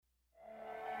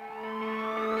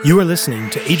You are listening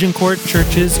to Agincourt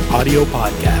Church's audio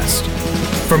podcast.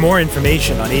 For more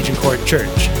information on Agincourt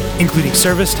Church, including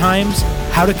service times,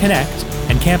 how to connect,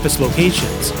 and campus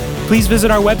locations, please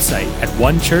visit our website at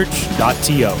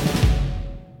onechurch.to.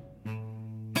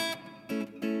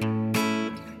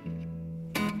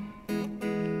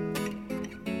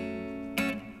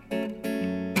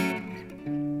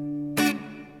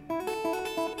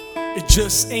 It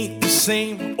just ain't the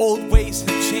same. Old ways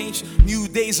have changed. New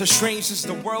days are strange. Is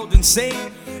the world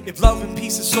insane? If love and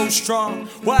peace is so strong,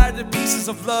 why are there pieces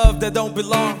of love that don't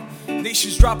belong?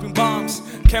 Nations dropping bombs,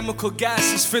 chemical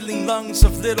gases filling lungs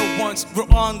of little ones. We're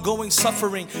ongoing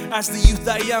suffering as the youth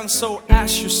die young. So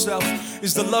ask yourself,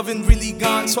 is the loving really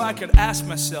gone? So I could ask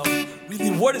myself,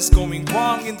 really, what is going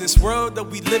wrong in this world that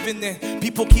we living in?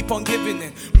 People keep on giving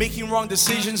in, making wrong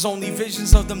decisions, only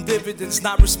visions of them dividends,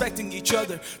 not respecting each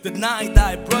other, deny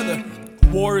thy brother.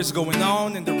 War is going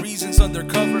on and the reason's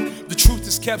undercover. The truth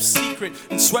is kept secret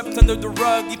and swept under the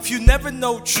rug. If you never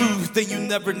know truth, then you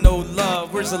never know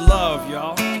love. Where's the love,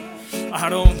 y'all? I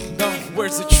don't know.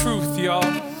 Where's the truth, y'all?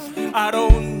 I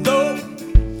don't know.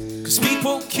 'Cause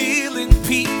people killing,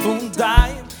 people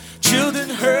dying, children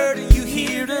hurting, you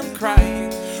hear them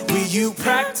crying. Will you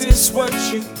practice what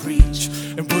you preach?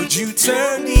 And would you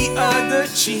turn the other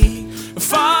cheek?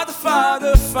 Father,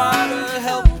 Father, Father,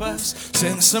 help us.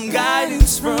 Send some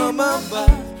guidance from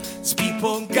above. These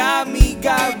people got me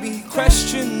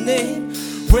questioning.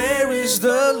 Where is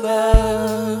the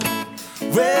love?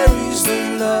 Where is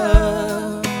the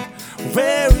love?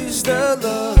 Where is the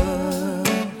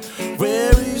love?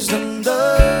 Where is the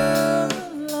love?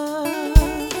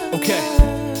 Okay.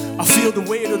 I feel the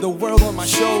weight of the world on my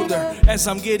shoulder as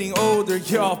I'm getting older.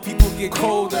 Y'all, people get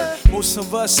colder. Most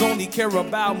of us only care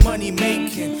about money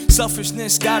making.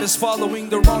 Selfishness got us following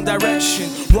the wrong direction.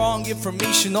 Wrong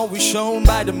information always shown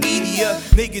by the media.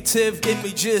 Negative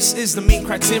images is the main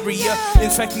criteria,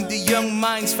 infecting the young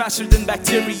minds faster than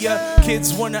bacteria.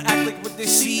 Kids wanna act like what they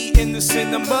see in the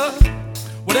cinema.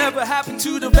 Whatever happened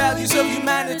to the values of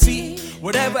humanity?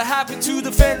 Whatever happened to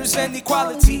the fairness and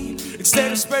equality?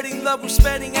 Instead of spreading love, we're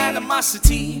spreading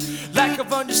animosity. Lack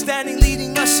of understanding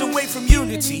leading us away from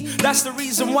unity. That's the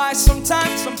reason why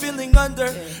sometimes I'm feeling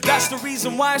under. That's the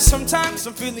reason why sometimes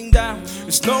I'm feeling down.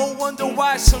 It's no wonder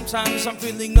why sometimes I'm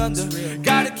feeling under.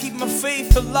 Gotta keep my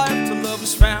faith alive till love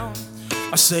is found.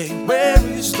 I say, where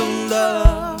is the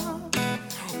love?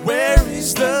 Where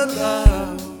is the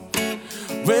love?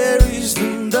 Where is the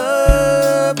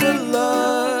love, the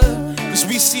love? 'Cause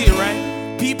we see it,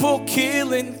 right? People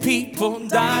killing, people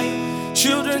dying,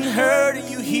 children hurting,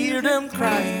 you hear them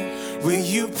crying. Will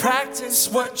you practice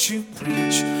what you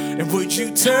preach? And would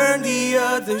you turn the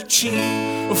other cheek?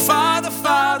 Oh, Father,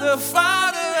 Father,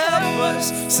 Father, help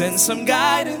us. Send some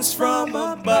guidance from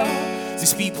above.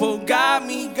 These people got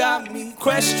me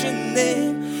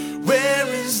questioning. Where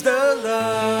is the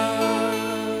love?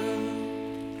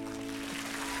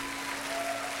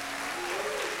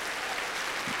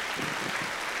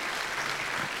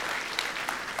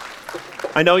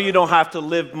 I know you don't have to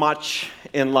live much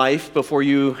in life before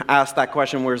you ask that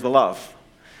question, where's the love?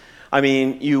 I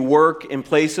mean, you work in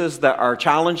places that are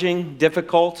challenging,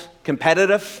 difficult,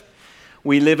 competitive.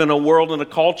 We live in a world and a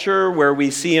culture where we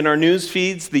see in our news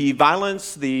feeds the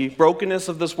violence, the brokenness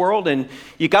of this world, and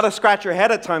you got to scratch your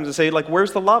head at times and say, like,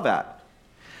 where's the love at?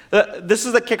 This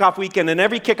is a kickoff weekend, and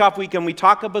every kickoff weekend we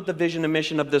talk about the vision and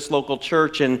mission of this local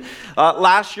church. And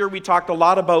last year we talked a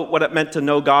lot about what it meant to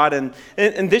know God, and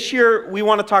this year we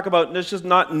want to talk about this is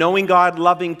not knowing God,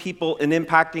 loving people, and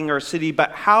impacting our city,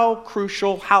 but how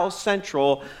crucial, how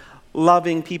central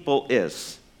loving people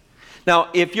is. Now,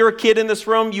 if you're a kid in this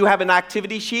room, you have an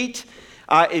activity sheet.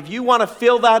 If you want to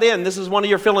fill that in, this is one of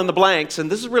your fill in the blanks, and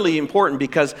this is really important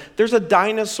because there's a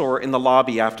dinosaur in the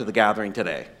lobby after the gathering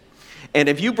today. And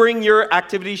if you bring your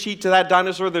activity sheet to that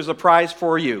dinosaur, there's a prize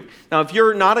for you. Now, if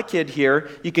you're not a kid here,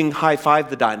 you can high-five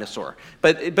the dinosaur.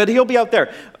 But he'll be out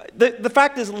there. The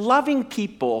fact is, loving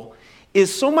people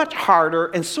is so much harder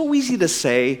and so easy to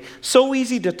say, so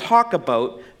easy to talk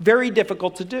about, very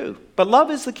difficult to do. But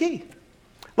love is the key.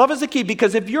 Love is the key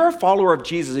because if you're a follower of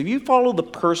Jesus, if you follow the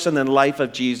person and life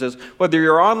of Jesus, whether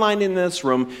you're online in this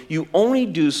room, you only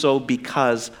do so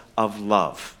because of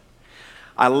love.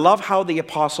 I love how the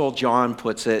Apostle John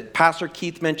puts it. Pastor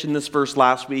Keith mentioned this verse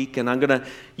last week, and I'm going to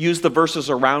use the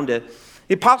verses around it.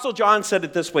 The Apostle John said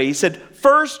it this way. He said,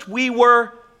 first we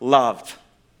were loved.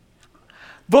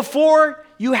 Before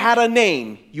you had a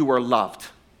name, you were loved.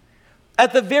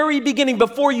 At the very beginning,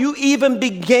 before you even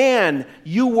began,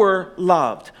 you were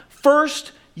loved.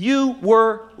 First, you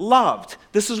were loved.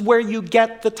 This is where you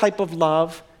get the type of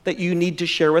love that you need to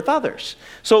share with others.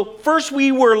 So first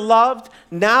we were loved,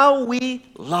 now we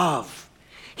love.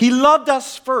 He loved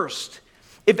us first.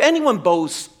 If anyone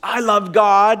boasts, I love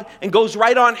God, and goes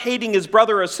right on hating his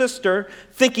brother or sister,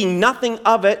 thinking nothing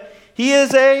of it, he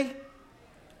is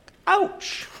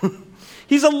ouch.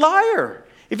 He's a liar.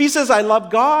 If he says, I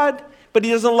love God, but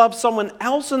he doesn't love someone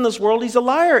else in this world, he's a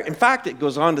liar. In fact, it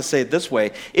goes on to say it this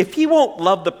way: if he won't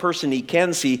love the person he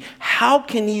can see, how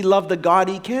can he love the God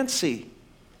he can't see?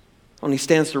 Only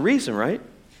stands to reason, right?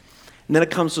 And then it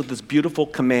comes with this beautiful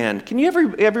command. Can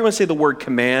you everyone say the word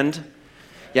command?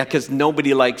 Yeah, because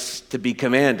nobody likes to be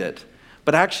commanded.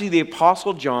 But actually, the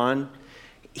Apostle John,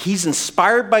 he's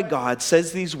inspired by God,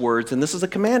 says these words, and this is a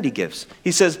command he gives.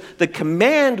 He says, the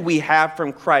command we have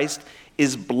from Christ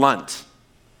is blunt.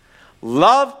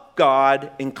 Love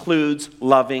God includes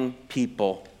loving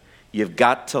people. You've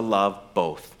got to love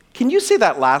both. Can you say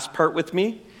that last part with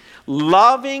me?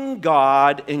 Loving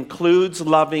God includes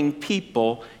loving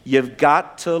people. You've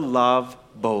got to love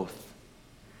both.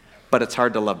 But it's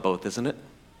hard to love both, isn't it?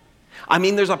 I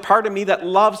mean, there's a part of me that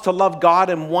loves to love God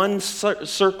in one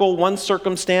circle, one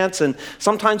circumstance, and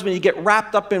sometimes when you get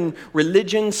wrapped up in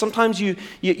religion, sometimes you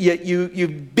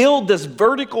build this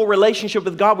vertical relationship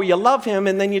with God where you love Him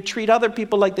and then you treat other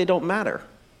people like they don't matter.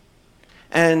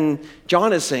 And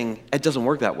John is saying it doesn't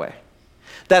work that way.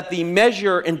 That the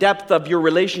measure and depth of your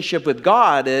relationship with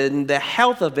God and the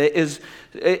health of it is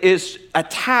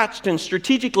attached and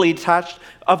strategically attached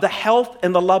of the health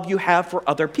and the love you have for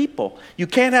other people. You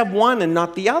can't have one and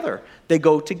not the other. They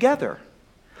go together.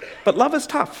 But love is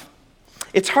tough.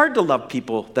 It's hard to love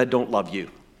people that don't love you.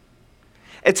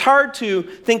 It's hard to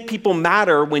think people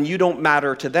matter when you don't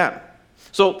matter to them.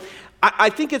 So I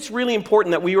think it's really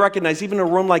important that we recognize, even in a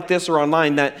room like this or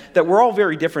online, that we're all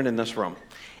very different in this room.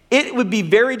 It would be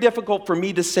very difficult for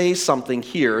me to say something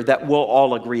here that we'll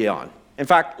all agree on. In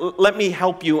fact, let me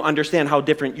help you understand how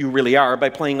different you really are by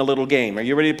playing a little game. Are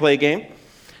you ready to play a game?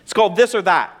 It's called This or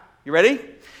That. You ready?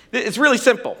 It's really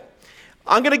simple.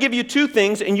 I'm going to give you two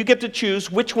things, and you get to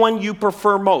choose which one you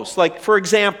prefer most. Like, for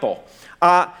example,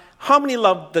 how many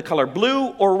love the color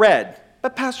blue or red?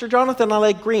 But Pastor Jonathan, I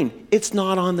like green. It's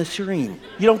not on the screen.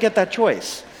 You don't get that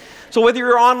choice. So whether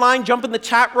you're online, jump in the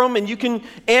chat room and you can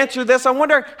answer this. I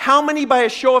wonder how many, by a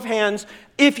show of hands,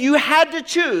 if you had to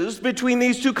choose between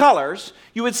these two colors,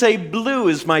 you would say blue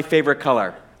is my favorite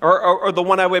color, or the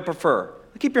one I would prefer.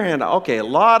 Keep your hand up. Okay, a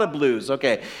lot of blues.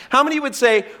 Okay. How many would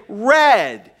say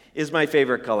red is my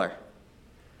favorite color?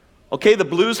 Okay, the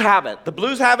blues have it. The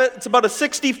blues have it. It's about a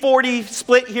 60-40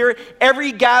 split here.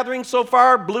 Every gathering so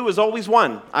far, blue has always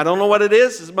won. I don't know what it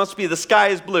is. It must be the sky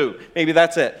is blue. Maybe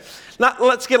that's it. Now,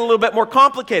 let's get a little bit more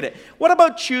complicated. What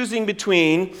about choosing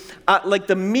between like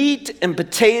the meat and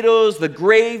potatoes, the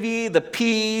gravy, the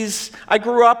peas? I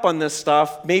grew up on this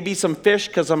stuff. Maybe some fish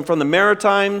because I'm from the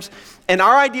Maritimes. And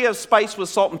our idea of spice was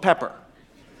salt and pepper.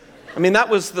 I mean, that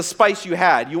was the spice you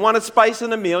had. You wanted spice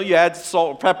in a meal, you add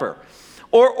salt and pepper.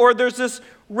 Or there's this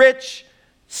rich,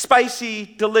 spicy,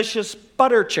 delicious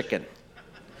butter chicken,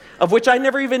 of which I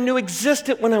never even knew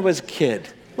existed when I was a kid.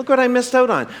 Look what I missed out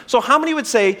on. So how many would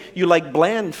say you like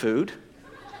bland food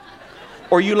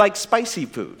or you like spicy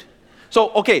food?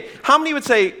 So, okay, how many would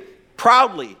say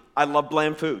proudly, I love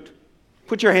bland food?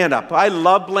 Put your hand up. I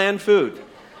love bland food.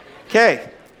 Okay,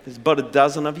 there's about a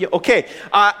dozen of you. Okay,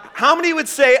 how many would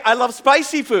say I love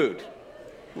spicy food?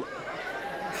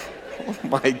 Oh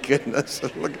my goodness,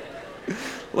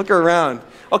 look around.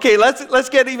 Okay, let's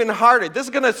get even harder. This is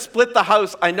going to split the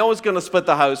house. I know it's going to split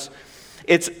the house.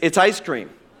 It's ice cream.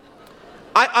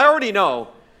 I already know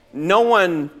no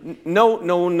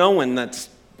one that's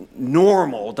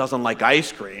normal doesn't like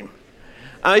ice cream.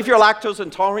 If you're lactose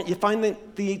intolerant, you find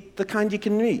the kind you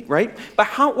can eat, right? But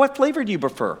what flavor do you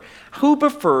prefer? Who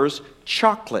prefers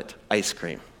chocolate ice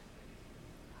cream?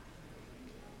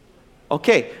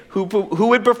 Okay, who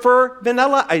would prefer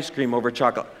vanilla ice cream over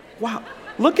chocolate? Wow,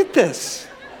 look at this.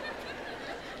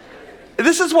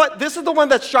 This is the one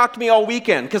that shocked me all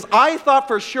weekend, because I thought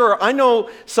for sure, I know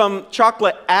some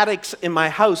chocolate addicts in my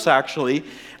house actually,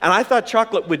 and I thought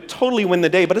chocolate would totally win the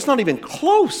day, but it's not even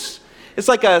close. It's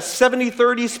like a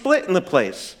 70-30 split in the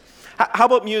place. How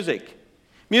about music?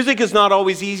 Music is not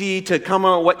always easy to come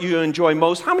on what you enjoy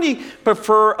most. How many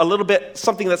prefer a little bit,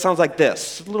 something that sounds like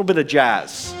this? A little bit of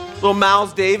jazz. A little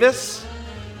Miles Davis?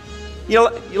 You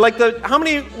like how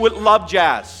many would love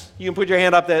jazz? You can put your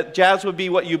hand up that jazz would be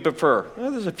what you prefer.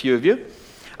 Well, there's a few of you.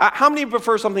 How many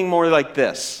prefer something more like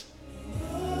this?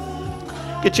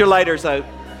 Get your lighters out.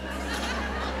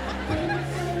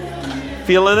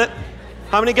 Feeling it?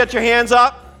 How many get your hands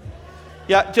up?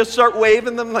 Yeah, just start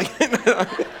waving them like.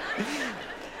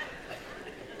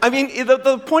 I mean,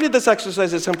 the point of this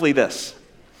exercise is simply this.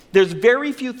 There's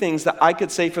very few things that I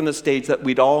could say from the stage that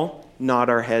we'd all nod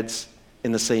our heads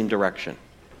in the same direction.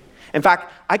 In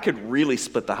fact, I could really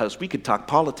split the house. We could talk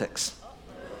politics.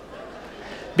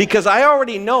 Because I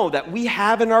already know that we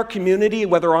have in our community,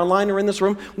 whether online or in this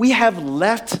room, we have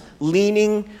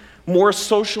left-leaning, more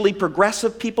socially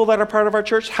progressive people that are part of our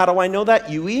church. How do I know that?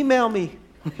 You email me.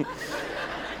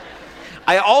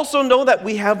 I also know that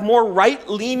we have more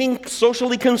right-leaning,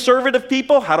 socially conservative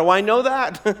people. How do I know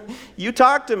that? You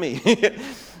talk to me.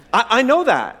 I know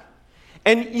that.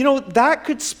 And, that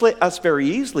could split us very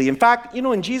easily. In fact,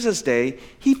 in Jesus' day,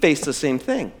 he faced the same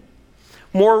thing.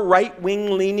 More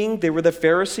right-wing leaning, they were the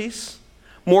Pharisees.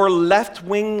 More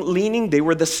left-wing leaning, they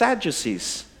were the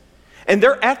Sadducees. And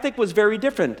their ethic was very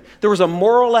different. There was a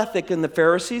moral ethic in the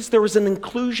Pharisees. There was an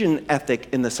inclusion ethic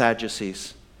in the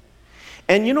Sadducees.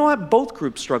 And you know what? Both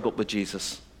groups struggled with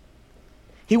Jesus.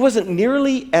 He wasn't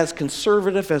nearly as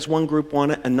conservative as one group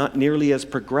wanted and not nearly as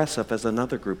progressive as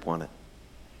another group wanted.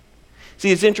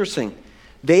 See, it's interesting.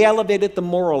 They elevated the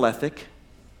moral ethic.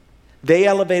 They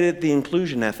elevated the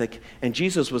inclusion ethic, and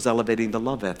Jesus was elevating the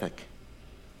love ethic.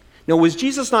 Now, was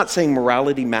Jesus not saying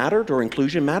morality mattered or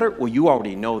inclusion mattered? Well, you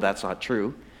already know that's not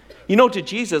true. To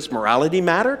Jesus, morality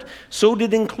mattered, so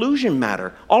did inclusion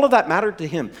matter. All of that mattered to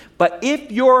him. But if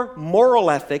your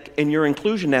moral ethic and your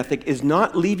inclusion ethic is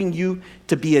not leaving you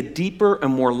to be a deeper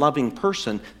and more loving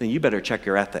person, then you better check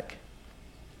your ethic.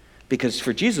 Because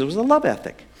for Jesus, it was a love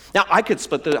ethic. Now, I could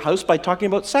split the house by talking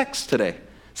about sex today,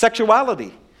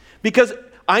 sexuality. Because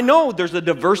I know there's a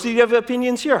diversity of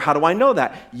opinions here. How do I know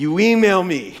that? You email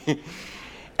me.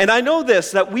 And I know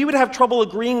this, that we would have trouble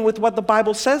agreeing with what the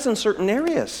Bible says in certain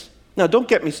areas. Now, don't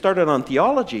get me started on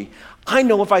theology. I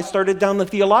know if I started down the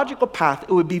theological path,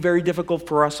 it would be very difficult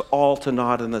for us all to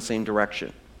nod in the same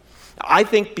direction. I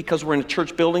think because we're in a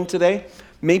church building today,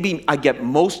 maybe I get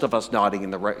most of us nodding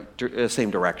in the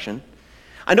same direction.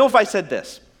 I know if I said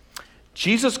this,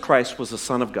 Jesus Christ was the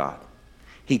Son of God.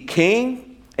 He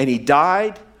came and he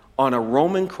died on a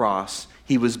Roman cross.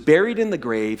 He was buried in the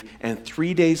grave, and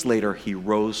 3 days later, he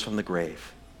rose from the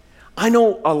grave. I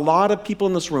know a lot of people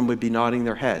in this room would be nodding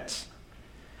their heads.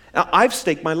 Now, I've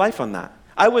staked my life on that.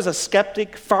 I was a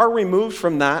skeptic, far removed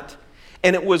from that,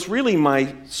 and it was really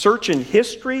my search in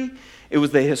history. It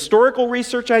was the historical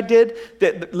research I did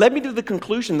that led me to the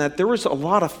conclusion that there was a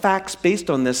lot of facts based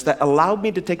on this that allowed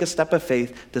me to take a step of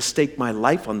faith to stake my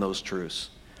life on those truths.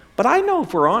 But I know,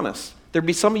 if we're honest, there'd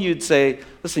be some of you who'd say,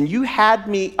 listen, you had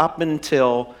me up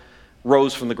until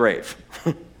rose from the grave.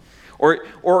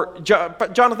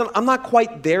 But Jonathan, I'm not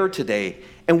quite there today.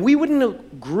 And we wouldn't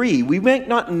agree. We might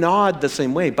not nod the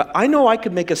same way. But I know I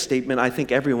could make a statement I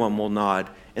think everyone will nod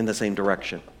in the same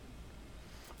direction.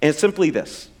 And it's simply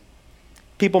this.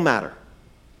 People matter.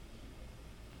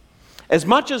 As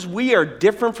much as we are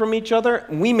different from each other,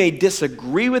 we may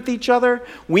disagree with each other,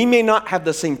 we may not have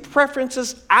the same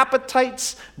preferences,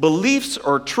 appetites, beliefs,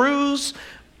 or truths,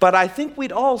 but I think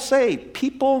we'd all say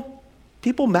people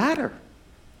matter.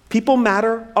 People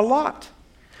matter a lot.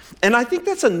 And I think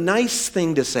that's a nice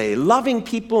thing to say. Loving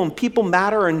people and people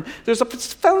matter. And it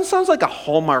sounds like a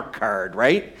Hallmark card,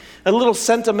 right? A little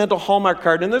sentimental Hallmark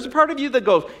card. And there's a part of you that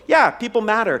goes, yeah, people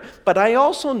matter. But I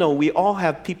also know we all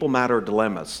have people matter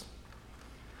dilemmas.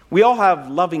 We all have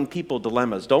loving people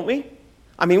dilemmas, don't we?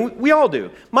 I mean, we all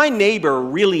do. My neighbor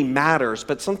really matters,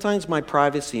 but sometimes my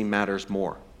privacy matters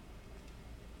more.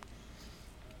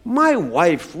 My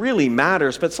wife really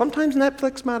matters, but sometimes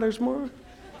Netflix matters more.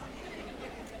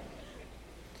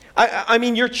 I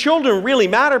mean, your children really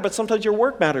matter, but sometimes your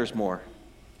work matters more.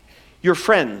 Your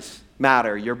friends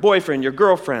matter, your boyfriend, your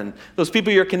girlfriend, those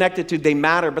people you're connected to, they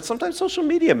matter, but sometimes social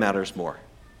media matters more.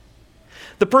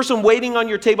 The person waiting on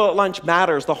your table at lunch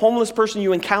matters. The homeless person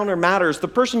you encounter matters. The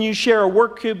person you share a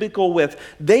work cubicle with,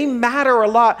 they matter a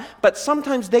lot, but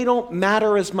sometimes they don't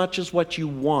matter as much as what you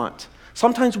want.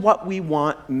 Sometimes what we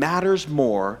want matters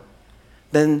more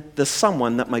than the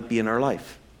someone that might be in our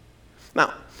life.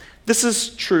 Now, this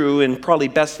is true and probably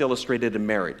best illustrated in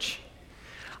marriage.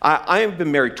 I have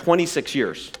been married 26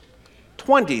 years.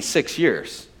 26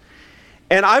 years.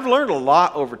 And I've learned a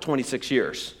lot over 26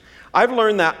 years. I've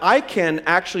learned that I can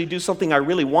actually do something I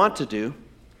really want to do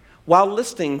while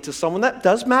listening to someone that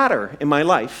does matter in my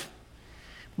life,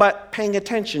 but paying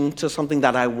attention to something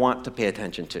that I want to pay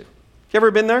attention to. You ever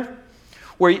been there?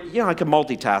 Where, I can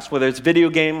multitask, whether it's video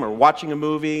game or watching a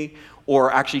movie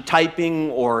or actually typing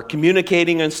or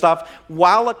communicating and stuff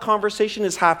while a conversation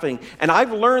is happening. And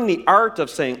I've learned the art of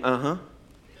saying,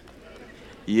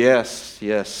 yes,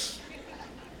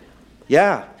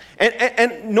 yeah.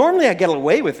 And normally I get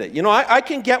away with it. I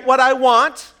can get what I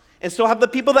want and still have the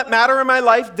people that matter in my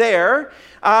life there.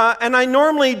 And I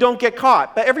normally don't get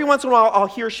caught. But every once in a while, I'll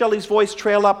hear Shelley's voice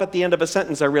trail up at the end of a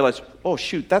sentence. I realize, oh,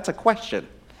 shoot, that's a question.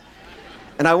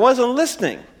 And I wasn't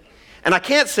listening. And I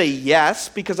can't say yes,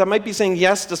 because I might be saying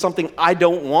yes to something I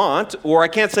don't want, or I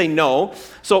can't say no.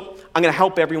 So I'm going to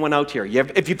help everyone out here.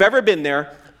 If you've ever been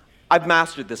there, I've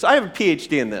mastered this. I have a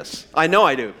PhD in this. I know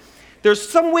I do. There's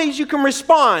some ways you can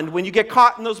respond when you get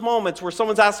caught in those moments where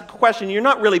someone's asking a question, you're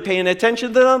not really paying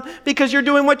attention to them because you're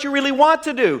doing what you really want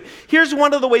to do. Here's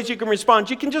one of the ways you can respond.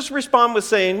 You can just respond with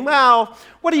saying, well,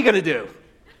 what are you going to do?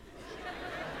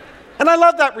 And I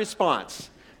love that response,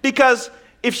 because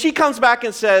if she comes back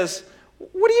and says,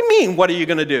 what do you mean, what are you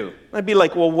going to do? I'd be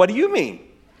like, well, what do you mean?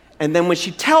 And then when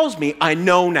she tells me, I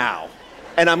know now,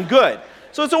 and I'm good.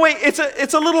 So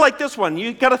it's a little like this one.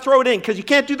 You got to throw it in, because you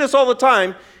can't do this all the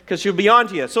time, because she'll be on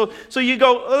to you. So you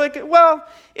go, like, well,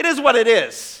 it is what it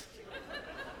is.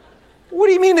 What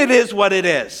do you mean it is what it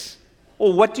is?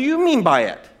 Well, what do you mean by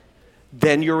it?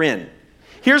 Then you're in.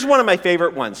 Here's one of my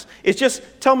favorite ones. It's just,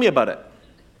 tell me about it.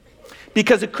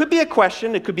 Because it could be a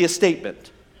question, it could be a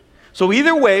statement. So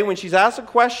either way, when she's asked a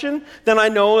question, then I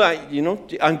know,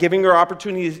 I'm giving her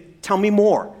opportunity to tell me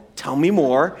more. Tell me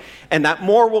more. And that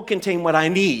more will contain what I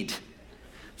need.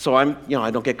 So I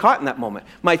don't get caught in that moment.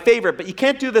 My favorite, but you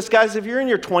can't do this, guys. If you're in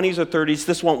your 20s or 30s,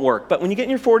 this won't work. But when you get in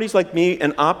your 40s like me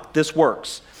and up, this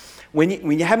works. When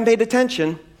you haven't paid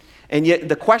attention, and yet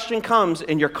the question comes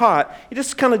and you're caught, you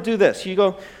just kind of do this. You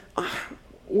go,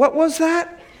 what was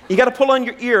that? You got to pull on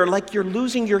your ear like you're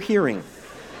losing your hearing.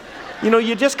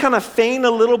 You just kind of feign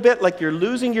a little bit like you're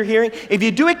losing your hearing. If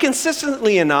you do it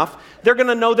consistently enough, they're going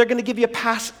to know they're going to give you a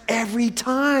pass every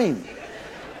time.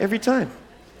 Every time.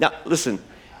 Now, listen.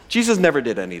 Jesus never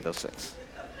did any of those things.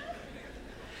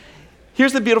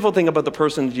 Here's the beautiful thing about the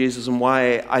person of Jesus and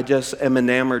why I just am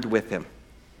enamored with him.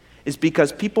 Is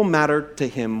because people mattered to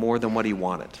him more than what he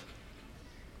wanted.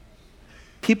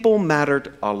 People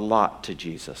mattered a lot to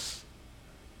Jesus.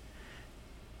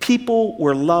 People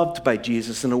were loved by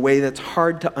Jesus in a way that's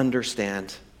hard to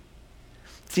understand.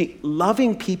 See,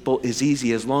 loving people is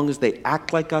easy as long as they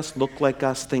act like us, look like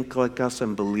us, think like us,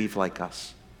 and believe like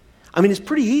us. I mean, it's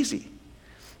pretty easy.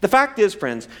 The fact is,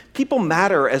 friends, people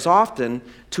matter as often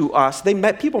to us.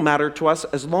 People matter to us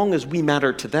as long as we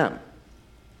matter to them.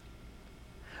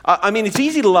 It's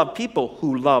easy to love people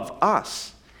who love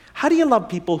us. How do you love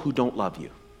people who don't love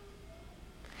you?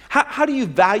 How do you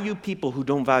value people who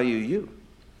don't value you?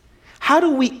 How do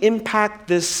we impact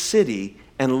this city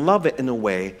and love it in a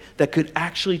way that could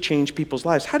actually change people's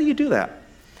lives? How do you do that?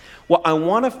 Well, I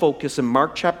want to focus in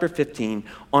Mark chapter 15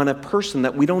 on a person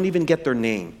that we don't even get their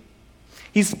name.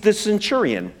 He's the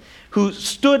centurion who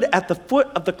stood at the foot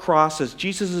of the cross as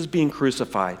Jesus is being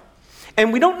crucified.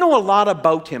 And we don't know a lot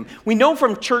about him. We know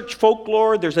from church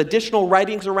folklore, there's additional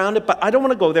writings around it, but I don't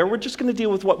want to go there. We're just going to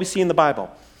deal with what we see in the Bible.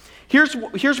 Here's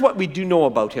what we do know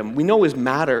about him. We know his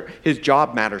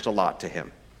job matters a lot to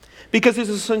him. Because he's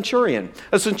a centurion.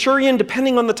 A centurion,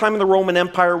 depending on the time of the Roman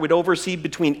Empire, would oversee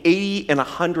between 80 and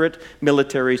 100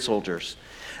 military soldiers.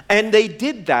 And they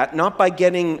did that not by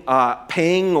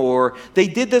paying, or they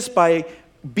did this by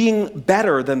being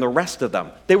better than the rest of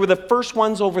them. They were the first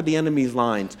ones over the enemy's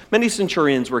lines. Many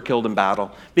centurions were killed in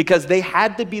battle because they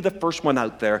had to be the first one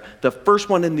out there, the first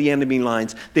one in the enemy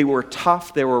lines. They were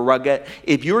tough, they were rugged.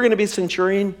 If you were going to be a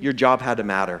centurion, your job had to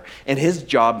matter. And his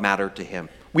job mattered to him.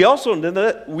 We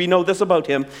know this about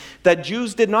him, that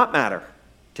Jews did not matter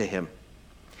to him.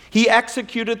 He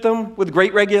executed them with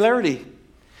great regularity.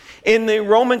 In the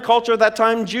Roman culture at that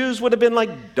time, Jews would have been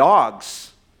like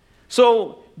dogs.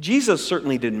 So Jesus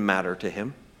certainly didn't matter to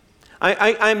him.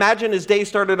 I imagine his day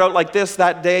started out like this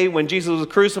that day when Jesus was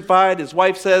crucified. His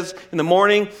wife says in the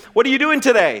morning, "What are you doing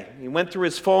today?" He went through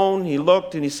his phone, he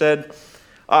looked, and he said,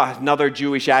 another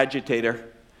Jewish agitator.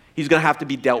 He's going to have to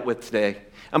be dealt with today.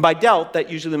 And by dealt,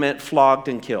 that usually meant flogged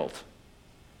and killed.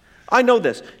 I know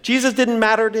this. Jesus didn't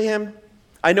matter to him.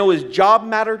 I know his job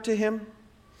mattered to him.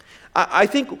 I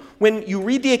think when you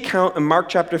read the account in Mark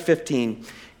chapter 15,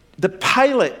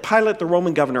 Pilate, the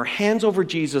Roman governor, hands over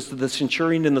Jesus to the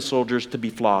centurion and the soldiers to be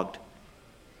flogged.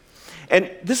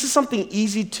 And this is something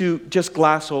easy to just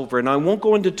glass over, and I won't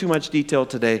go into too much detail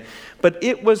today, but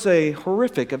it was a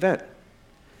horrific event.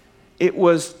 It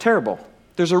was terrible.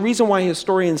 There's a reason why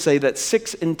historians say that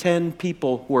 6 in 10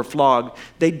 people who were flogged,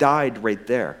 they died right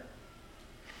there.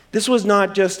 This was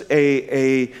not just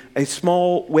a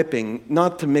small whipping,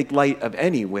 not to make light of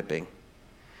any whipping.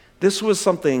 This was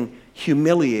something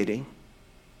humiliating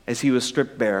as he was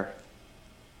stripped bare.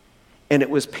 And it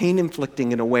was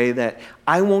pain-inflicting in a way that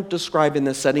I won't describe in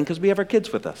this setting because we have our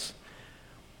kids with us.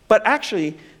 But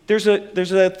actually,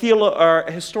 There's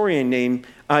a historian named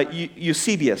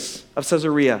Eusebius of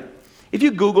Caesarea. If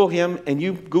you Google him and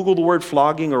you Google the word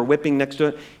flogging or whipping next to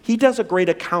it, he does a great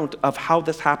account of how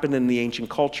this happened in the ancient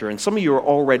culture. And some of you are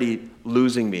already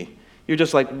losing me. You're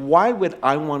just like, why would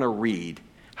I want to read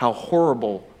how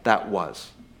horrible that was?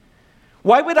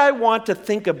 Why would I want to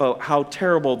think about how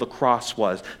terrible the cross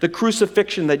was, the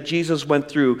crucifixion that Jesus went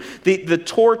through, the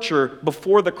torture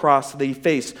before the cross that he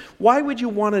faced? Why would you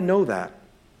want to know that?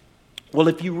 Well,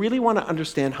 if you really want to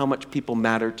understand how much people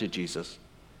matter to Jesus,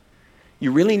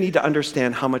 you really need to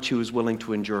understand how much he was willing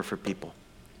to endure for people.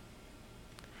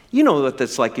 You know what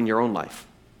that's like in your own life.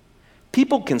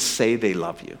 People can say they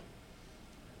love you,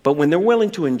 but when they're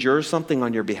willing to endure something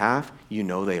on your behalf, you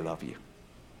know they love you.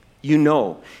 You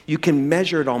know, you can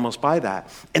measure it almost by that.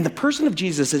 And the person of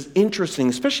Jesus is interesting,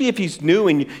 especially if he's new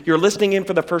and you're listening in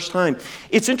for the first time.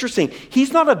 It's interesting.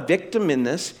 He's not a victim in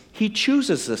this. He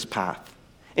chooses this path.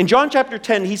 In John chapter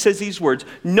 10, he says these words,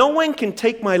 "No one can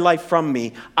take my life from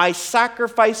me. I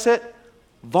sacrifice it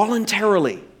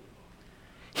voluntarily."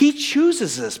 He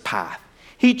chooses this path.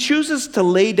 He chooses to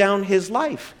lay down his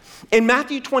life. In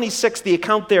Matthew 26, the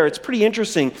account there, it's pretty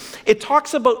interesting. It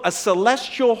talks about a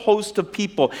celestial host of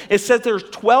people. It says there's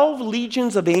 12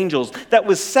 legions of angels. That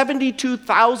was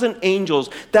 72,000 angels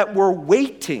that were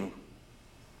waiting.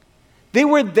 They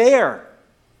were there.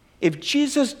 If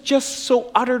Jesus just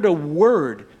so uttered a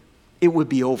word, it would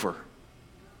be over.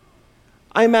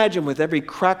 I imagine with every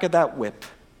crack of that whip,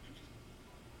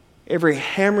 every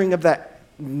hammering of that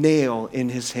nail in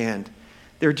his hand,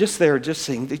 they're just there just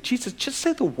saying, Jesus, just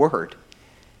say the word,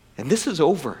 and this is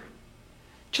over.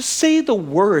 Just say the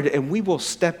word, and we will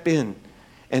step in,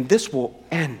 and this will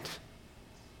end.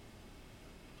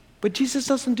 But Jesus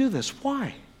doesn't do this.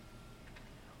 Why?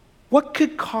 What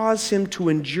could cause him to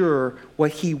endure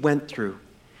what he went through?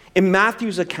 In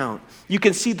Matthew's account, you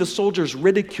can see the soldiers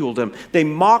ridiculed him. They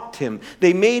mocked him.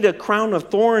 They made a crown of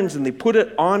thorns and they put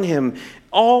it on him,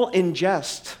 all in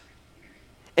jest.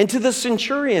 And to the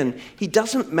centurion,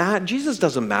 Jesus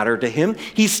doesn't matter to him.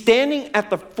 He's standing at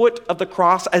the foot of the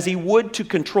cross as he would to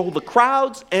control the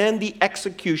crowds and the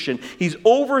execution. He's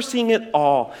overseeing it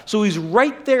all. So he's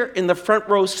right there in the front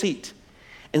row seat.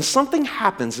 And something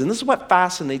happens, and this is what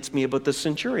fascinates me about the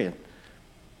centurion.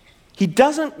 He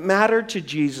doesn't matter to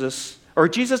Jesus, or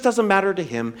Jesus doesn't matter to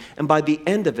him, and by the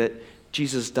end of it,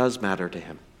 Jesus does matter to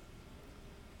him.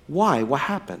 Why? What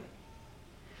happened?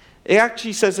 It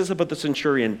actually says this about the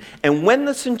centurion. "And when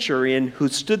the centurion who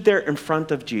stood there in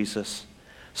front of Jesus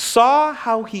saw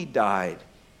how he died,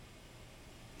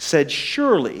 said,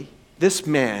 'Surely this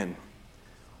man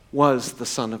was the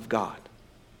Son of God.'"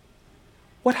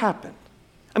 What happened?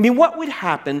 I mean, what would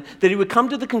happen that he would come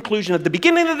to the conclusion at the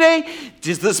beginning of the day,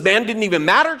 this man didn't even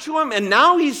matter to him, and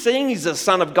now he's saying he's the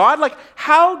Son of God? Like,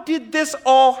 how did this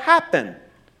all happen?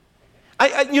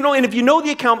 And if you know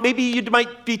the account, maybe you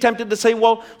might be tempted to say,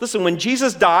 well, listen, when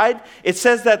Jesus died, it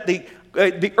says that the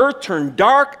earth turned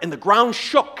dark and the ground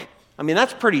shook. I mean,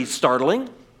 that's pretty startling.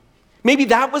 Maybe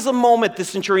that was the moment the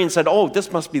centurion said, oh,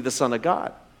 this must be the Son of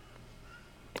God.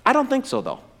 I don't think so,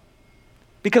 though.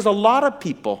 Because a lot of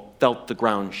people felt the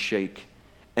ground shake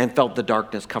and felt the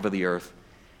darkness cover the earth,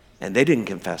 and they didn't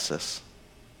confess this.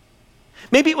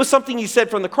 Maybe it was something he said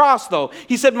from the cross, though.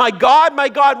 He said, my God,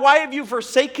 why have you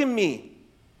forsaken me?"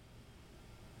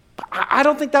 I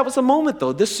don't think that was a moment,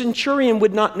 though. This centurion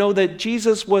would not know that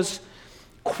Jesus was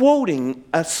quoting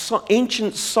an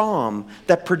ancient psalm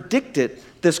that predicted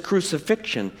this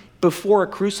crucifixion before a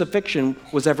crucifixion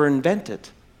was ever invented.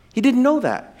 He didn't know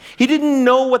that. He didn't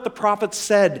know what the prophets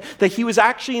said, that he was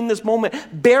actually in this moment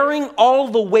bearing all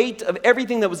the weight of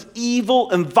everything that was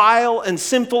evil and vile and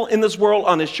sinful in this world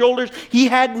on his shoulders. He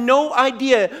had no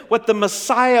idea what the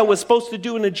Messiah was supposed to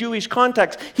do in a Jewish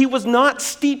context. He was not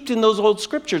steeped in those old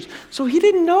scriptures. So he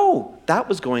didn't know that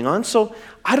was going on. So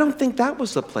I don't think that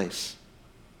was the place.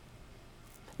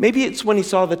 Maybe it's when he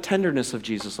saw the tenderness of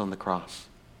Jesus on the cross.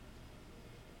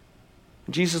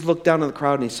 Jesus looked down at the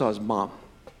crowd and he saw his mom.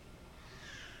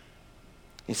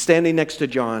 He's standing next to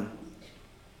John.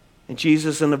 And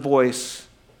Jesus, in a voice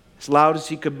as loud as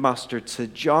he could muster,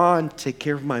 said, "John, take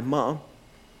care of my mom."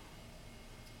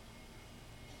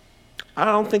 I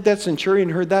don't think that centurion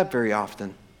heard that very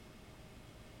often.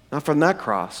 Not from that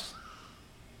cross.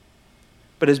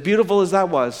 But as beautiful as that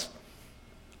was,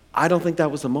 I don't think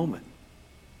that was the moment.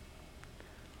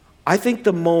 I think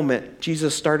the moment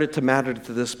Jesus started to matter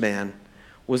to this man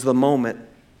was the moment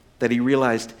that he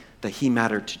realized that he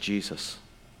mattered to Jesus.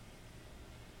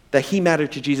 That he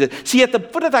mattered to Jesus. See, at the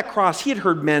foot of that cross, he had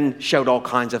heard men shout all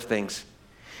kinds of things.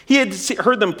 He had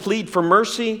heard them plead for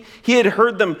mercy. He had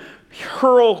heard them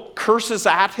hurl curses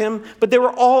at him, but they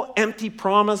were all empty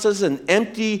promises and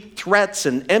empty threats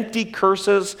and empty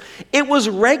curses. It was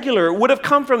regular. It would have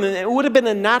come from him. It would have been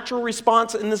a natural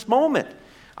response in this moment.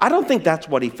 I don't think that's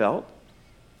what he felt.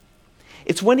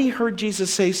 It's when he heard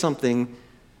Jesus say something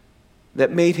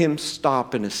that made him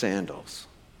stop in his sandals.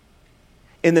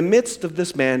 In the midst of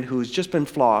this man who has just been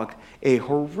flogged, a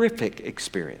horrific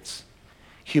experience,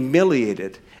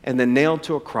 humiliated, and then nailed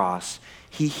to a cross,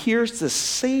 he hears the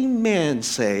same man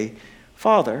say,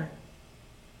 "Father,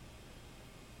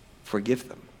 forgive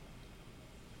them."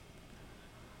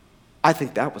 I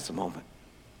think that was the moment.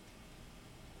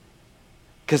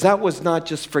 Because that was not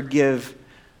just forgive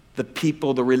the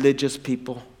people, the religious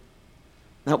people.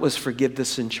 That was forgive the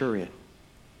centurion.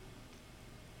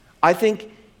 I think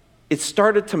it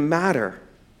started to matter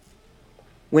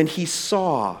when he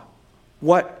saw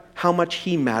how much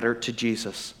he mattered to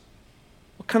Jesus.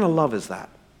 What kind of love is that?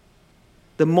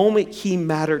 The moment he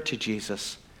mattered to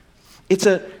Jesus. It's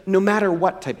a no matter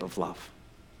what type of love.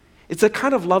 It's a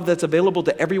kind of love that's available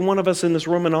to every one of us in this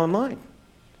room and online.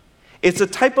 It's a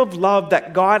type of love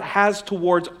that God has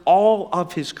towards all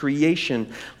of his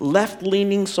creation.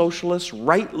 Left-leaning socialists,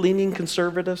 right-leaning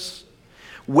conservatives,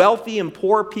 wealthy and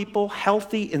poor people,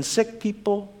 healthy and sick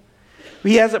people.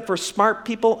 He has it for smart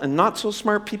people and not so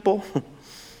smart people.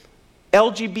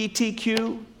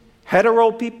 LGBTQ,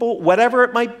 hetero people, whatever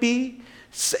it might be,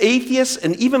 atheists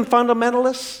and even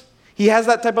fundamentalists. He has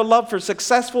that type of love for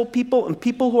successful people and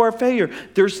people who are failure.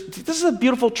 This is a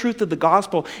beautiful truth of the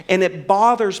gospel, and it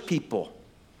bothers people.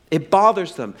 It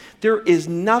bothers them. There is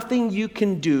nothing you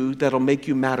can do that'll make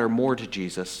you matter more to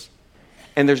Jesus,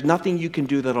 and there's nothing you can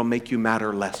do that'll make you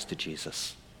matter less to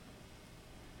Jesus.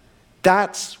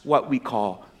 That's what we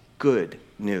call good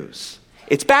news.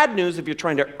 It's bad news if you're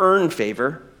trying to earn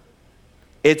favor.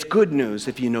 It's good news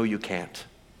if you know you can't.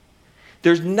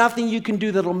 There's nothing you can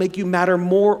do that'll make you matter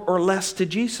more or less to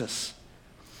Jesus.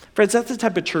 Friends, that's the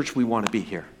type of church we want to be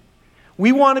here.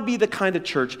 We want to be the kind of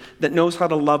church that knows how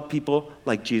to love people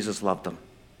like Jesus loved them.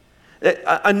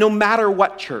 A no matter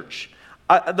what church.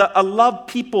 A love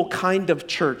people kind of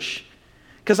church.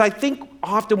 Because I think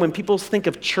often when people think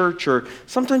of church, or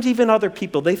sometimes even other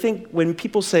people, they think when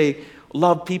people say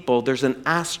love people, there's an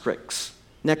asterisk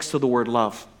next to the word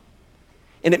love.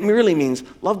 And it merely means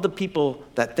love the people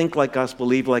that think like us,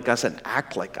 believe like us, and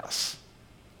act like us.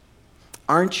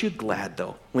 Aren't you glad,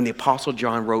 though, when the Apostle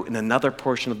John wrote in another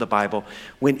portion of the Bible,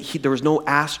 when there was no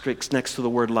asterisk next to the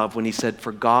word love, when he said,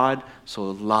 "For God so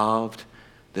loved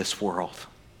this world."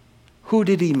 Who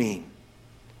did he mean?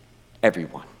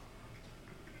 Everyone.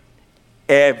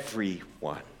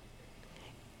 Everyone.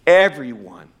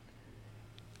 Everyone.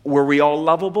 Were we all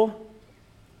lovable?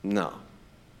 No.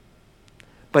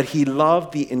 But he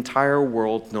loved the entire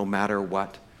world no matter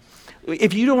what.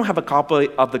 If you don't have a copy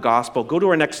of the gospel, go to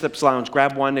our Next Steps Lounge,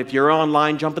 grab one. If you're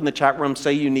online, jump in the chat room,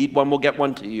 say you need one, we'll get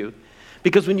one to you.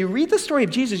 Because when you read the story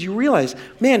of Jesus, you realize,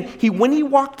 man, when he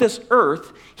walked this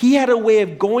earth, he had a way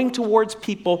of going towards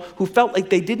people who felt like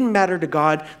they didn't matter to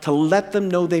God to let them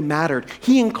know they mattered.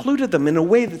 He included them in a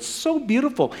way that's so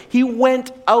beautiful. He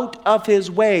went out of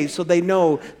his way so they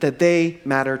know that they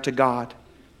matter to God.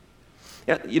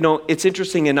 You know, it's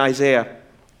interesting in Isaiah,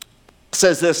 it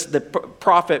says this, the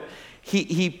prophet,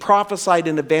 he prophesied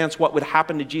in advance what would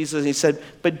happen to Jesus. And he said,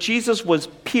 but Jesus was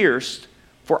pierced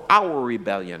for our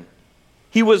rebellion.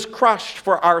 He was crushed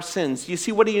for our sins. You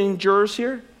see what he endures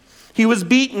here? He was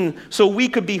beaten so we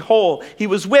could be whole. He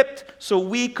was whipped so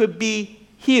we could be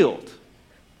healed.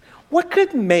 What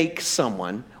could make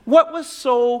someone, what was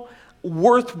so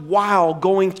worthwhile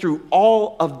going through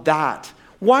all of that?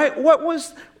 What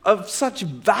was of such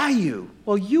value?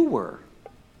 Well, you were.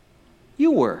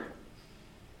 You were.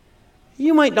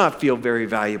 You might not feel very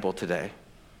valuable today.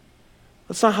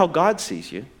 That's not how God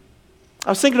sees you. I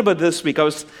was thinking about this week. I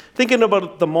was thinking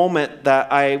about the moment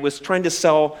that I was trying to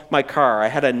sell my car. I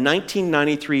had a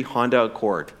 1993 Honda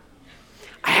Accord.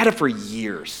 I had it for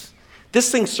years.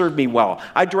 This thing served me well.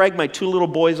 I dragged my two little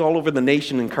boys all over the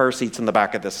nation in car seats in the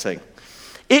back of this thing.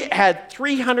 It had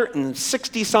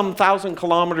 360-some thousand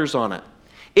kilometers on it.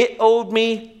 It owed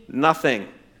me nothing,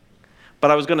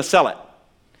 but I was going to sell it.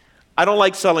 I don't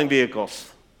like selling vehicles.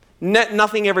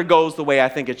 Nothing ever goes the way I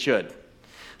think it should.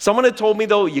 Someone had told me,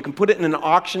 though, you can put it in an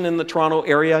auction in the Toronto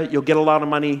area, you'll get a lot of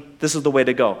money, this is the way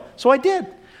to go. So I did.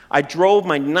 I drove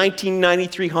my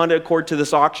 1993 Honda Accord to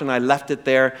this auction, I left it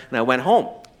there, and I went home.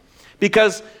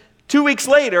 Because 2 weeks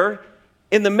later,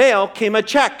 in the mail came a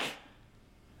check.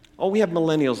 Oh, we have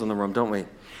millennials in the room, don't we?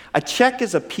 A check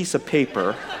is a piece of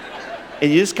paper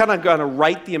And you just kind of got to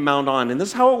write the amount on. And this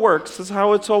is how it works. This is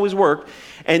how it's always worked.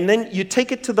 And then you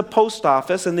take it to the post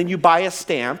office, and then you buy a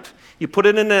stamp. You put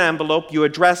it in an envelope, you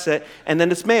address it, and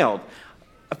then it's mailed.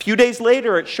 A few days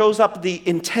later, it shows up at the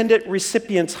intended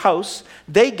recipient's house.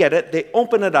 They get it, they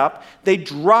open it up, they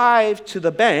drive to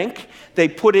the bank, they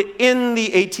put it in the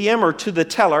ATM or to the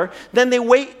teller, then they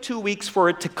wait 2 weeks for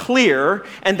it to clear,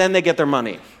 and then they get their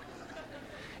money.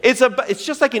 It's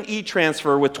just like an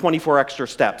e-transfer with 24 extra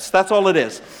steps. That's all it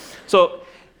is. So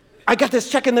I got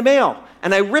this check in the mail,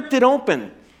 and I ripped it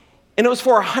open, and it was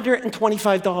for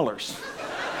 $125.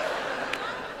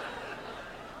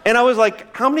 And I was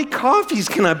like, how many coffees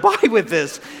can I buy with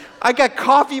this? I got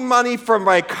coffee money from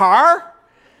my car.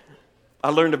 I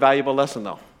learned a valuable lesson,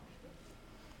 though.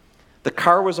 The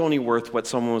car was only worth what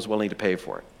someone was willing to pay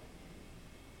for it.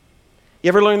 You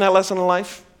ever learn that lesson in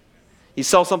life? You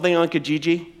sell something on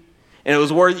Kijiji, and it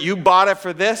was worth, you bought it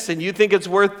for this, and you think it's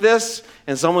worth this,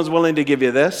 and someone's willing to give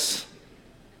you this.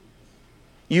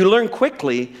 You learn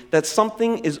quickly that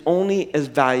something is only as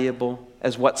valuable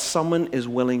as what someone is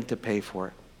willing to pay for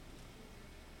it.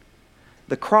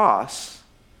 The cross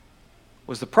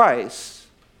was the price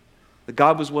that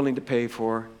God was willing to pay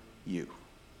for you.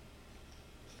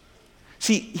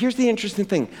 See, here's the interesting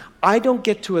thing. I don't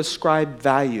get to ascribe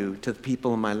value to the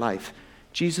people in my life.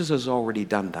 Jesus has already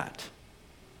done that.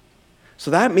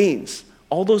 So that means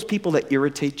all those people that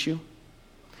irritate you,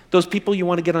 those people you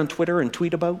want to get on Twitter and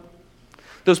tweet about,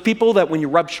 those people that when you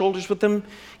rub shoulders with them,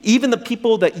 even the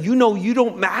people that you know you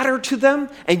don't matter to them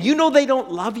and you know they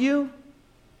don't love you,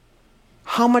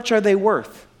 how much are they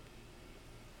worth?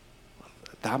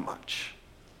 That much.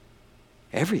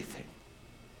 Everything.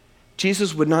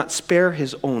 Jesus would not spare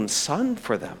his own son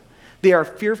for them. They are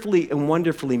fearfully and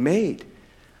wonderfully made.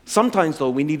 Sometimes,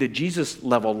 though, we need a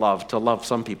Jesus-level love to love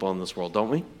some people in this world, don't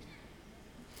we?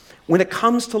 When it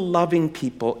comes to loving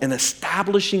people and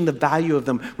establishing the value of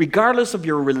them, regardless of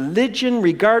your religion,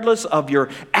 regardless of your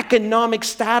economic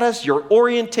status, your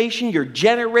orientation, your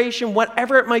generation,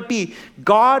 whatever it might be,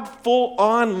 God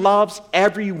full-on loves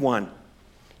everyone,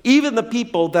 even the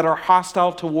people that are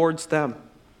hostile towards them,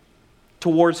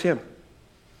 towards him.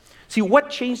 See, what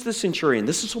changed the centurion?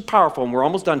 This is so powerful, and we're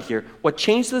almost done here. What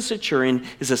changed the centurion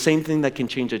is the same thing that can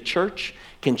change a church,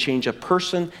 can change a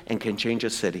person, and can change a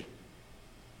city.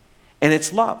 And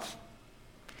it's love.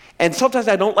 And sometimes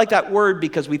I don't like that word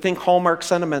because we think Hallmark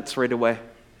sentiments right away.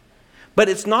 But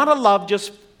it's not a love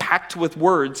just packed with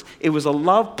words. It was a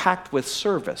love packed with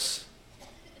service.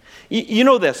 You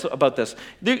know this about this.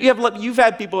 You've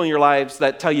had people in your lives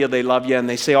that tell you they love you and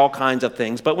they say all kinds of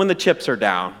things, but when the chips are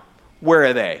down, where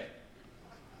are they?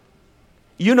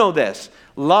 You know this.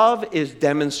 Love is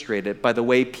demonstrated by the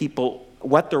way people,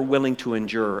 what they're willing to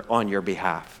endure on your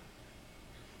behalf.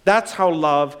 That's how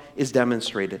love is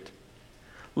demonstrated.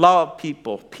 Love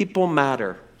people. People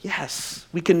matter. Yes,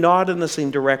 we can nod in the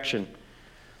same direction.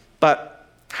 But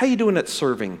how are you doing at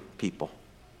serving people?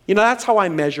 You know, that's how I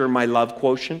measure my love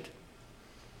quotient.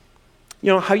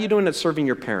 You know, how are you doing at serving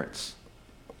your parents?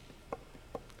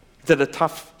 Is it a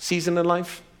tough season in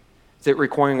life? Is it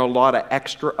requiring a lot of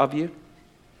extra of you?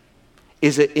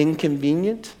 Is it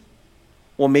inconvenient?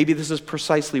 Well, maybe this is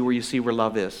precisely where you see where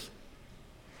love is.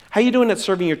 How are you doing at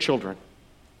serving your children?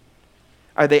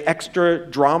 Are they extra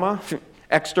drama,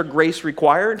 extra grace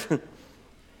required?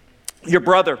 Your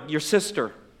brother, your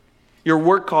sister, your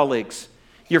work colleagues,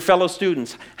 your fellow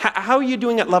students. How are you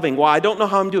doing at loving? Well, I don't know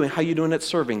how I'm doing. How are you doing at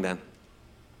serving then?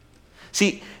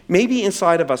 See, maybe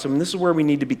inside of us, and this is where we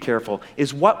need to be careful,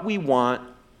 is what we want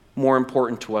more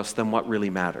important to us than what really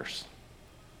matters?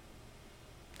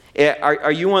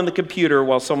 Are you on the computer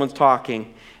while someone's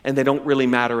talking and they don't really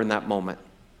matter in that moment?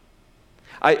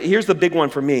 Here's the big one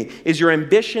for me. Is your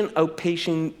ambition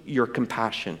outpacing your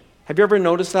compassion? Have you ever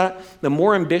noticed that? The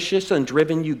more ambitious and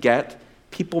driven you get,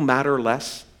 people matter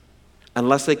less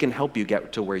unless they can help you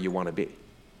get to where you want to be.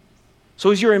 So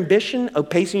is your ambition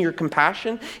outpacing your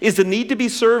compassion? Is the need to be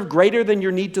served greater than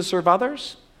your need to serve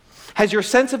others? Has your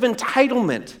sense of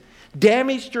entitlement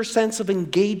damaged your sense of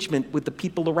engagement with the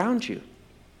people around you?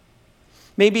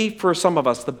 Maybe for some of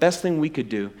us, the best thing we could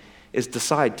do is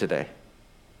decide today.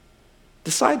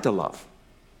 Decide to love.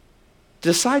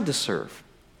 Decide to serve.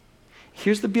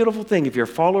 Here's the beautiful thing. If you're a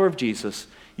follower of Jesus,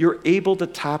 you're able to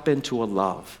tap into a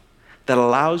love that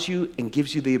allows you and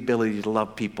gives you the ability to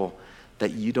love people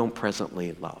that you don't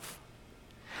presently love.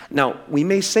 Now, we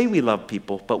may say we love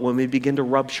people, but when we begin to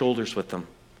rub shoulders with them,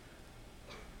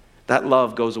 that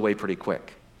love goes away pretty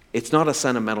quick. It's not a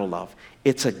sentimental love.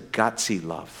 It's a gutsy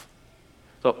love.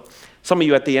 So some of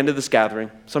you at the end of this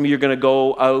gathering, some of you are going to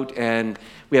go out and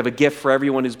we have a gift for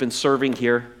everyone who's been serving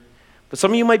here. But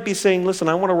some of you might be saying, listen,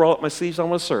 I want to roll up my sleeves, I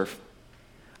want to serve.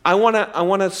 I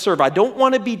want to serve. I don't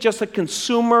want to be just a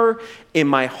consumer in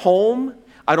my home.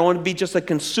 I don't want to be just a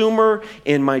consumer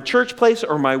in my church place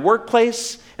or my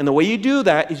workplace. And the way you do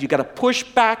that is you got to push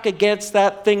back against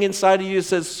that thing inside of you that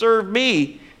says, serve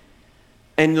me.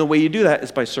 And the way you do that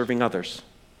is by serving others.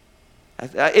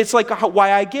 It's like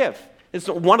why I give. It's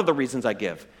one of the reasons I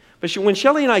give. But when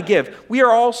Shelley and I give, we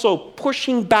are also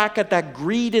pushing back at that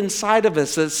greed inside of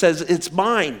us that says, it's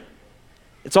mine.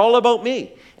 It's all about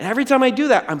me. And every time I do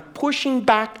that, I'm pushing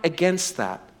back against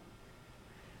that.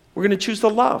 We're going to choose to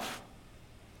love.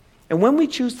 And when we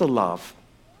choose to love,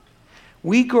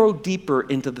 we grow deeper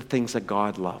into the things that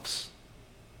God loves.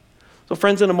 So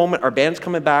friends, in a moment, our band's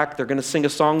coming back. They're going to sing a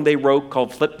song they wrote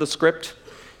called Flip the Script.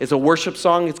 It's a worship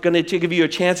song. It's going to give you a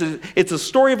chance. It's a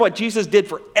story of what Jesus did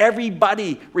for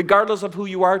everybody, regardless of who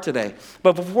you are today.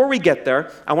 But before we get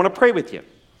there, I want to pray with you.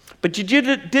 But you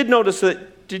did notice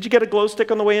that, did you get a glow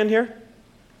stick on the way in here?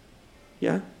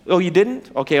 Yeah? Oh, you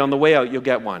didn't? Okay, on the way out, you'll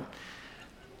get one. You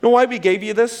know why we gave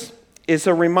you this? It's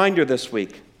a reminder this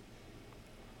week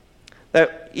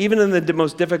that even in the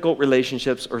most difficult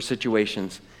relationships or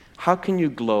situations, how can you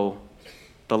glow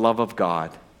the love of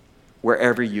God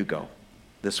wherever you go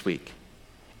this week?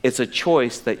 It's a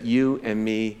choice that you and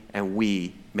me and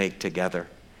we make together.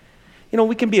 You know,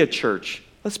 we can be a church.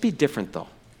 Let's be different, though.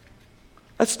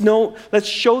 Let's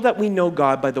show that we know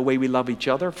God by the way we love each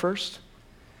other first.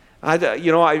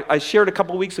 I shared a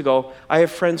couple weeks ago, I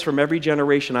have friends from every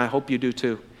generation. I hope you do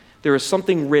too. There is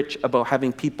something rich about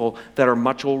having people that are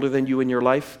much older than you in your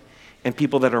life and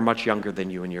people that are much younger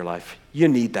than you in your life. You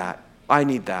need that. I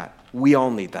need that. We all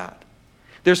need that.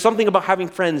 There's something about having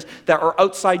friends that are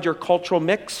outside your cultural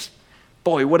mix.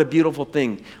 Boy, what a beautiful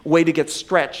thing. A way to get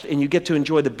stretched and you get to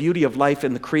enjoy the beauty of life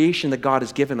and the creation that God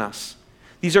has given us.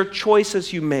 These are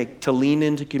choices you make to lean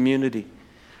into community.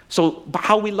 So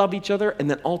how we love each other and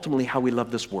then ultimately how we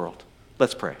love this world.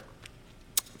 Let's pray.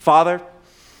 Father,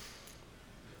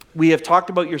 we have talked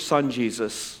about your son,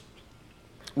 Jesus.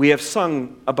 We have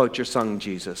sung about your son,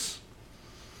 Jesus.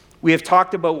 We have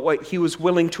talked about what he was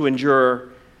willing to endure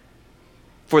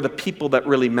for the people that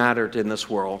really mattered in this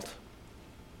world.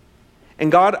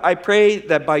 And God, I pray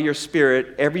that by your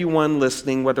Spirit, everyone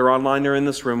listening, whether online or in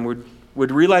this room,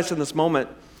 would realize in this moment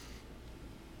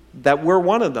that we're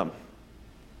one of them.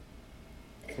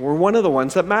 We're one of the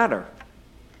ones that matter.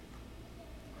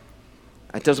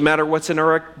 It doesn't matter what's in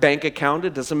our bank account.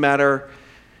 It doesn't matter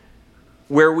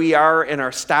where we are in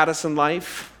our status in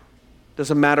life. It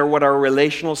doesn't matter what our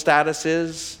relational status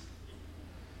is.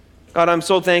 God, I'm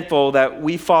so thankful that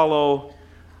we follow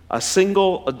a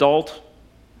single adult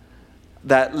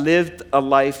that lived a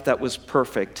life that was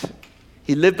perfect.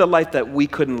 He lived a life that we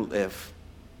couldn't live.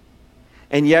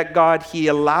 And yet, God, he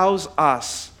allows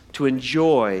us to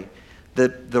enjoy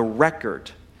the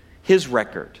record, his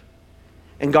record.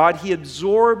 And God, he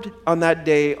absorbed on that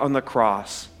day on the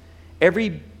cross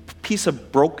every piece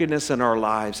of brokenness in our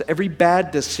lives, every bad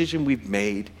decision we've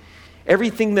made,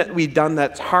 everything that we've done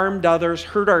that's harmed others,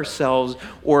 hurt ourselves,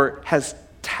 or has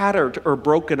tattered or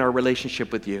broken our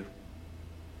relationship with you.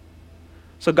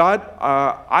 So God,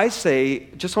 I say,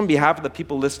 just on behalf of the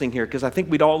people listening here, because I think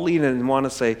we'd all lean in and want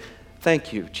to say,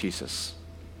 thank you, Jesus.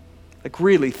 Like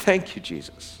really, thank you,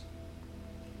 Jesus.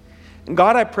 And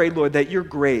God, I pray, Lord, that your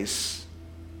grace,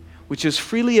 which is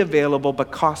freely available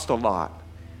but cost a lot,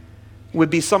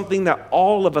 would be something that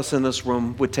all of us in this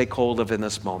room would take hold of in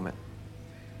this moment.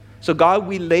 So God,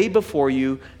 we lay before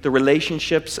you the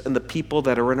relationships and the people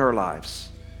that are in our lives.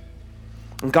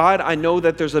 And God, I know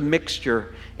that there's a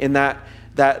mixture in that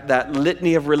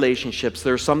litany of relationships.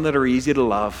 There are some that are easy to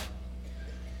love.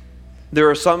 There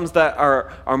are some that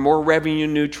are more revenue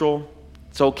neutral.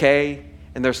 It's okay.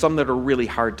 And there's some that are really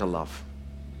hard to love.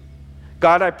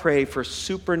 God, I pray for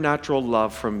supernatural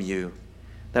love from you,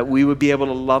 that we would be able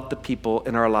to love the people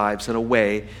in our lives in a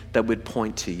way that would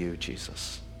point to you,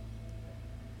 Jesus.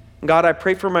 God, I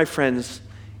pray for my friends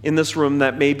in this room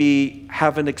that maybe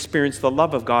haven't experienced the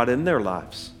love of God in their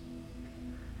lives.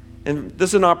 And this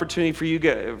is an opportunity for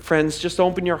you, friends, just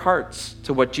open your hearts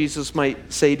to what Jesus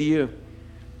might say to you.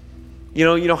 You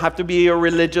know, you don't have to be a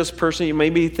religious person. You may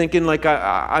be thinking like,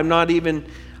 I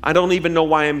don't even know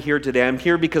why I'm here today. I'm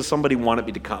here because somebody wanted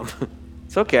me to come.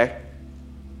 It's okay.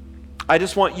 I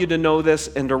just want you to know this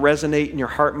and to resonate in your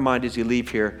heart and mind as you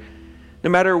leave here. No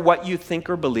matter what you think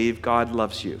or believe, God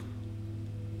loves you.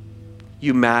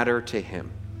 You matter to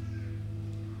him.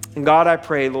 And God, I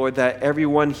pray, Lord, that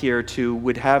everyone here too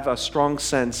would have a strong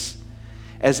sense,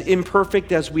 as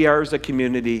imperfect as we are as a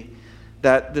community,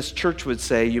 that this church would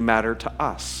say, you matter to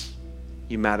us.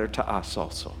 You matter to us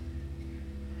also.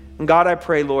 And God, I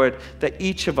pray, Lord, that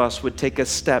each of us would take a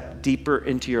step deeper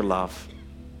into your love,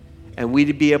 and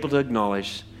we'd be able to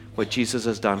acknowledge what Jesus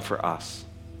has done for us.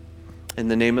 In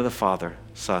the name of the Father,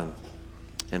 Son,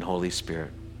 and Holy Spirit.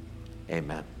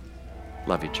 Amen.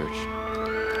 Love you, church.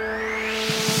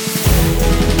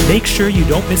 Make sure you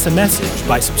don't miss a message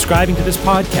by subscribing to this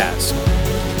podcast.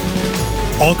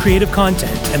 All creative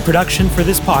content and production for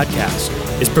this podcast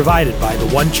is provided by the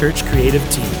One Church creative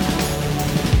team.